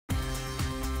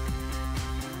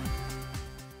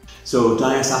So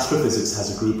DIAS Astrophysics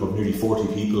has a group of nearly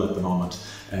 40 people at the moment.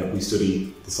 We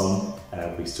study the sun,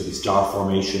 we study star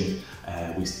formation,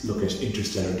 we look at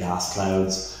interstellar gas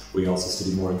clouds. We also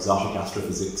study more exotic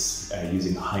astrophysics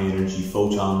using high energy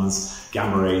photons,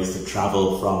 gamma rays that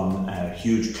travel from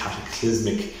huge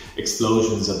cataclysmic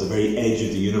explosions at the very edge of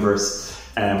the universe.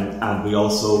 And we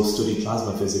also study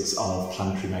plasma physics of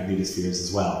planetary magnetospheres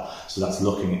as well. So that's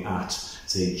looking at,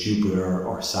 say, Jupiter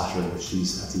or Saturn, which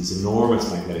have these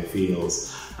enormous magnetic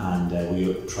fields, and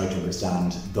we try to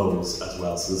understand those as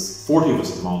well. So there's 40 of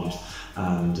us at the moment,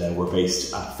 and we're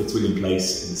based at Fitzwilliam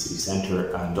Place in the city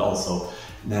centre, and also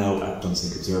now at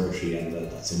Dunsink Observatory, and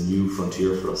that's a new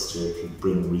frontier for us to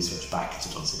bring research back to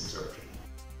Dunsink Observatory.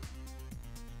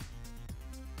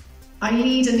 I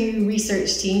lead a new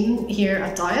research team here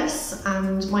at DIAS,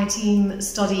 and my team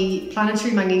study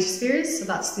planetary magnetospheres, so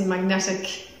that's the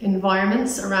magnetic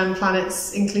environments around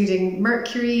planets including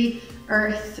Mercury,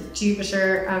 Earth,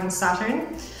 Jupiter and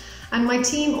Saturn. And my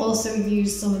team also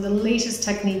use some of the latest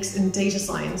techniques in data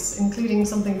science, including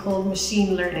something called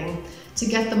machine learning, to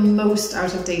get the most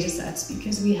out of data sets,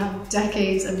 because we have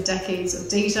decades and decades of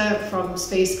data from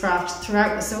spacecraft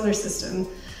throughout the solar system.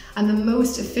 And the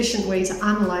most efficient way to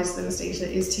analyze those data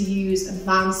is to use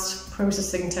advanced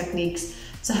processing techniques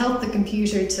to help the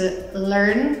computer to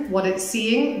learn what it's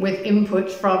seeing with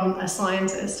input from a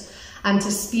scientist, and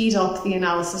to speed up the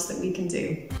analysis that we can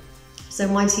do. So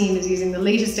my team is using the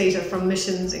latest data from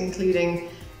missions including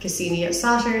Cassini at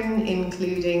Saturn,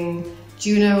 including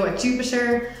Juno at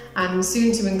Jupiter, and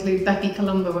soon to include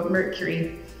Bepi-Colombo at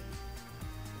Mercury.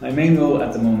 My main role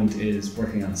at the moment is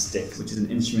working on STIX, which is an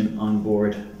instrument on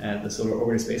board the Solar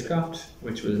Orbiter spacecraft,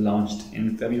 which was launched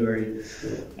in February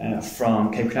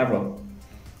from Cape Canaveral.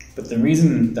 But the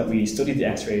reason that we studied the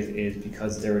X-rays is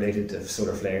because they're related to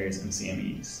solar flares and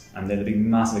CMEs, and they're the big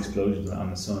massive explosions on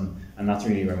the sun, and that's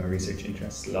really where my research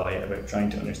interests lie, about trying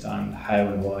to understand how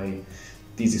and why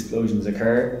these explosions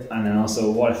occur, and then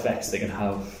also what effects they can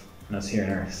have on us here on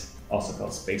Earth, also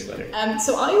called space weather.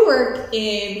 So I work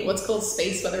in what's called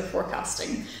space weather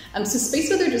forecasting. So space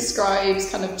weather describes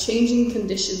kind of changing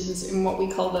conditions in what we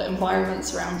call the environment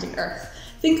surrounding Earth.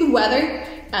 Think of weather,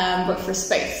 but for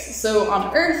space. So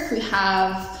on Earth we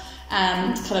have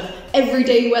kind of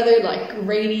everyday weather, like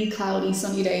rainy, cloudy,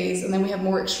 sunny days, and then we have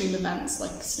more extreme events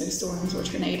like snowstorms or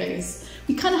tornadoes.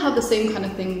 We kind of have the same kind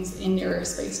of things in nearer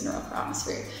space and our upper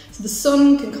atmosphere. So the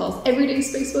sun can cause everyday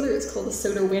space weather, it's called the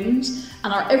solar wind,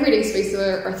 and our everyday space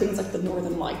weather are things like the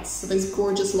northern lights, so those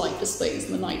gorgeous light displays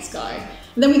in the night sky.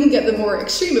 And then we can get the more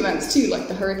extreme events too, like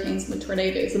the hurricanes and the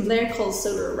tornadoes, and they're called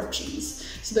solar eruptions.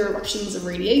 So they're eruptions of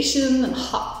radiation and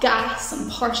hot gas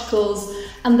and particles,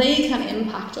 and they can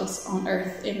impact us on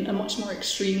Earth in a much more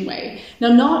extreme way. Now,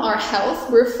 not our health,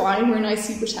 we're fine, we're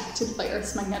nicely protected by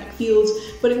Earth's magnetic field,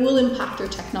 but it will impact our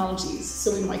technologies.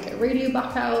 So we might get radio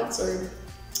blackouts or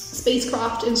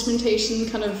spacecraft instrumentation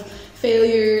kind of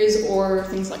failures, or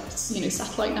things like,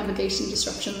 satellite navigation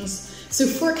disruptions. So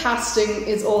forecasting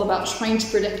is all about trying to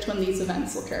predict when these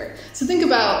events will occur. So think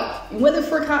about weather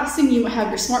forecasting, you might have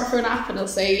your smartphone app and it'll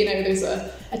say, there's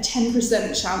a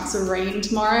 10% chance of rain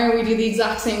tomorrow. We do the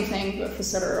exact same thing, but for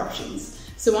solar eruptions.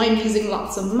 So I'm using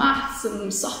lots of maths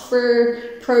and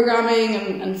software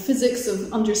programming and physics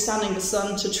of understanding the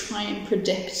sun to try and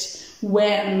predict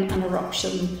when an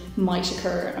eruption might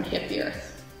occur and hit the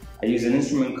Earth. I use an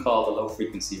instrument called the Low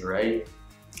Frequency Array,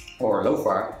 or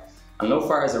LOFAR. And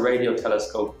LOFAR is a radio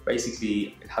telescope.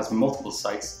 Basically, it has multiple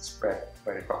sites spread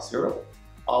right across Europe,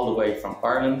 all the way from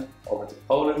Ireland over to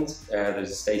Poland. There's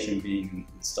a station being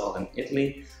installed in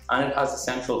Italy, and it has a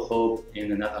central hub in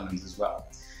the Netherlands as well.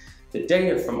 The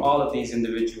data from all of these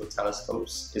individual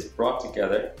telescopes is brought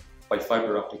together by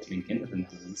fiber optic link into the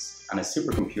Netherlands, and a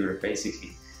supercomputer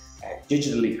basically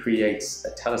digitally creates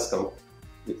a telescope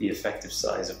with the effective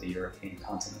size of the European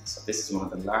continent. So this is one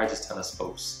of the largest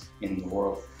telescopes in the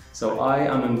world. So I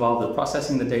am involved in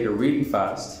processing the data really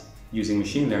fast using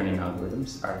machine learning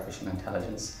algorithms, artificial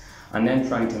intelligence, and then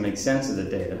trying to make sense of the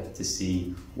data to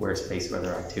see where space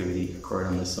weather activity occurred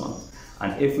on the sun.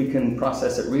 And if we can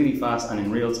process it really fast and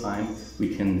in real time,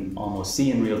 we can almost see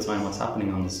in real time what's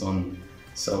happening on the sun.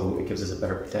 So it gives us a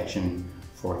better protection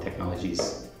for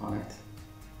technologies on Earth.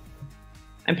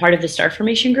 I'm part of the star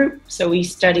formation group, so we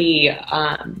study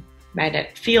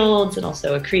magnetic fields and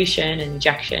also accretion and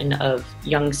ejection of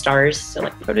young stars, so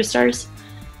like protostars.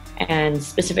 And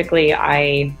specifically,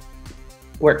 I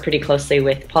work pretty closely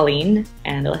with Pauline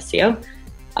and Alessio,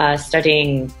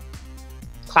 studying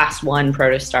class 1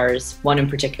 protostars, one in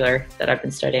particular that I've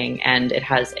been studying, and it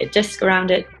has a disk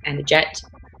around it and a jet,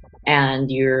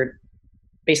 and you're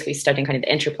basically studying kind of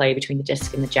the interplay between the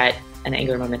disk and the jet and the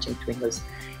angular momentum between those,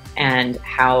 and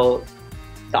how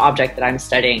the object that I'm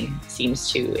studying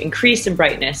seems to increase in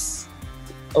brightness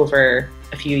over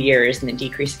a few years and then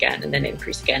decrease again and then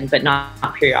increase again, but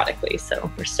not periodically.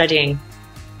 So we're studying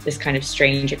this kind of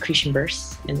strange accretion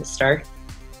burst in the star.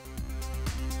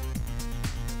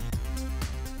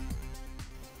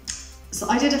 So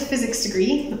I did a physics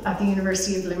degree at the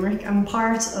University of Limerick, and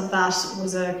part of that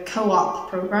was a co-op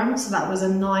programme, so that was a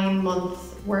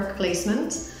 9-month work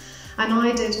placement. And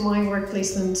I did my work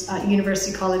placement at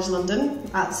University College London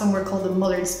at somewhere called the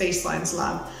Mullard Space Science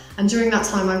Lab. And during that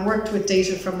time I worked with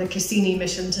data from the Cassini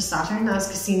mission to Saturn as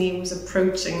Cassini was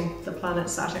approaching the planet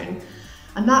Saturn.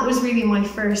 And that was really my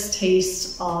first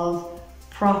taste of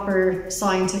proper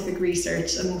scientific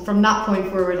research, and from that point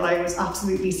forward I was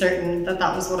absolutely certain that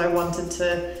that was what I wanted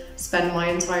to spend my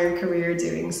entire career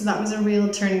doing. So that was a real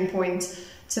turning point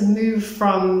to move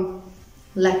from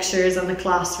lectures and the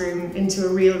classroom into a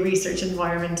real research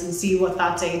environment and see what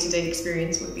that day-to-day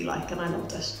experience would be like, and I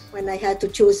loved it. When I had to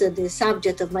choose the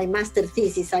subject of my master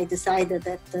thesis, I decided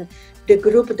that the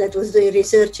group that was doing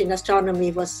research in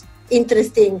astronomy was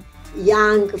interesting,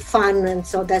 young, fun, and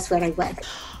so that's where I went.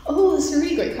 Oh, that's a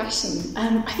really great question.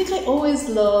 I think I always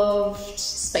loved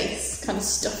space kind of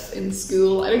stuff in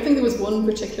school. I don't think there was one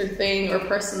particular thing or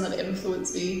person that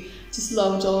influenced me. Just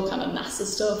loved all kind of NASA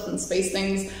stuff and space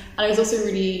things. And I was also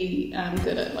really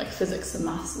good at like physics and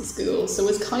maths in school. So it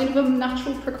was kind of a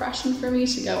natural progression for me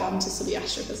to go on to study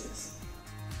astrophysics.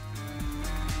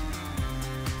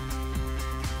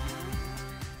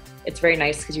 It's very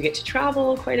nice because you get to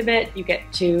travel quite a bit. You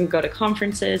get to go to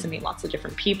conferences and meet lots of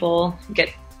different people. You get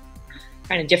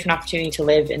kind of different opportunity to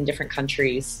live in different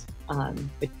countries,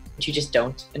 which you just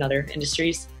don't in other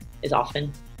industries as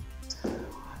often.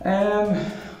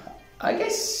 I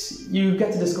guess you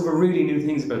get to discover really new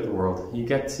things about the world. You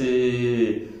get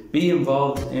to be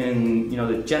involved in,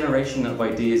 the generation of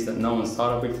ideas that no one's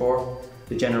thought of before,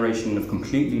 the generation of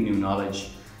completely new knowledge,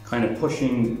 kind of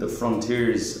pushing the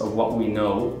frontiers of what we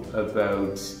know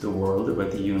about the world,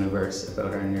 about the universe,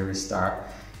 about our nearest star.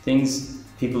 Things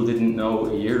people didn't know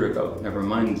a year ago, never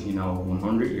mind,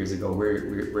 100 years ago.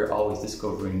 We're always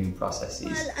discovering new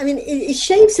processes. Well, I mean, it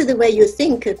shapes the way you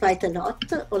think quite a lot,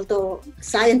 although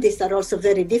scientists are also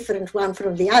very different one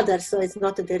from the other, so it's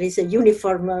not that there is a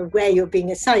uniform way of being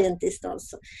a scientist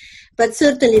also. But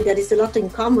certainly there is a lot in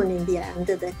common in the end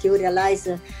that you realize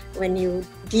when you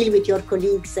deal with your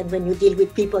colleagues and when you deal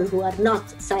with people who are not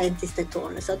scientists at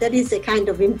all. So there is a kind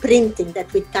of imprinting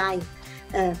that with time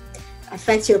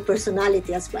affects your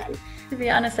personality as well. To be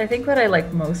honest, I think what I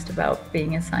like most about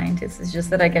being a scientist is just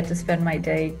that I get to spend my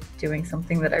day doing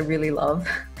something that I really love,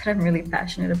 that I'm really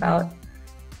passionate about,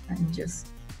 and just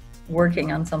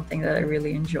working on something that I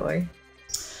really enjoy.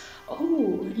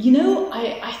 Oh,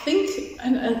 I think,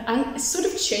 and I sort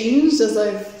of changed as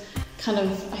I've kind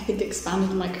of, I think, expanded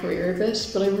my career a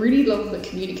bit, but I really love the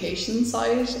communication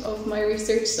side of my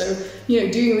research. So,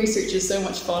 doing research is so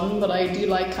much fun, but I do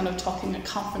like kind of talking at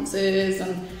conferences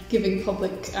and giving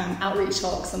public outreach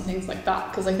talks and things like that,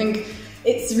 because I think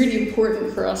it's really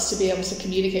important for us to be able to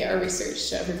communicate our research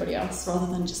to everybody else rather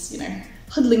than just,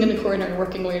 huddling in a corner and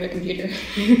working away at a computer.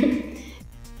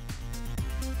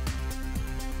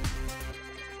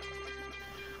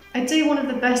 I'd say one of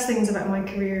the best things about my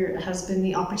career has been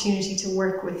the opportunity to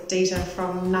work with data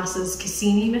from NASA's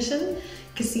Cassini mission.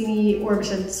 Cassini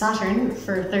orbited Saturn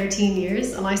for 13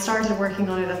 years, and I started working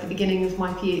on it at the beginning of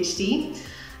my PhD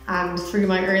and through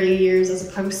my early years as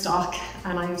a postdoc,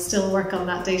 and I still work on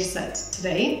that data set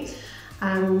today.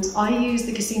 And I use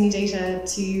the Cassini data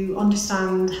to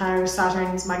understand how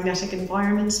Saturn's magnetic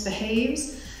environment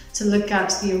behaves, to look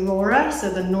at the aurora, so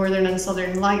the northern and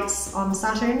southern lights on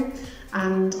Saturn.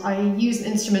 And I use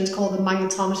an instrument called the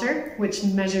magnetometer, which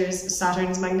measures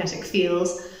Saturn's magnetic field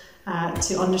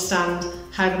to understand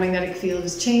how the magnetic field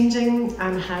is changing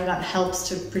and how that helps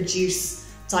to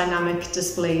produce dynamic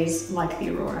displays like the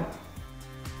aurora.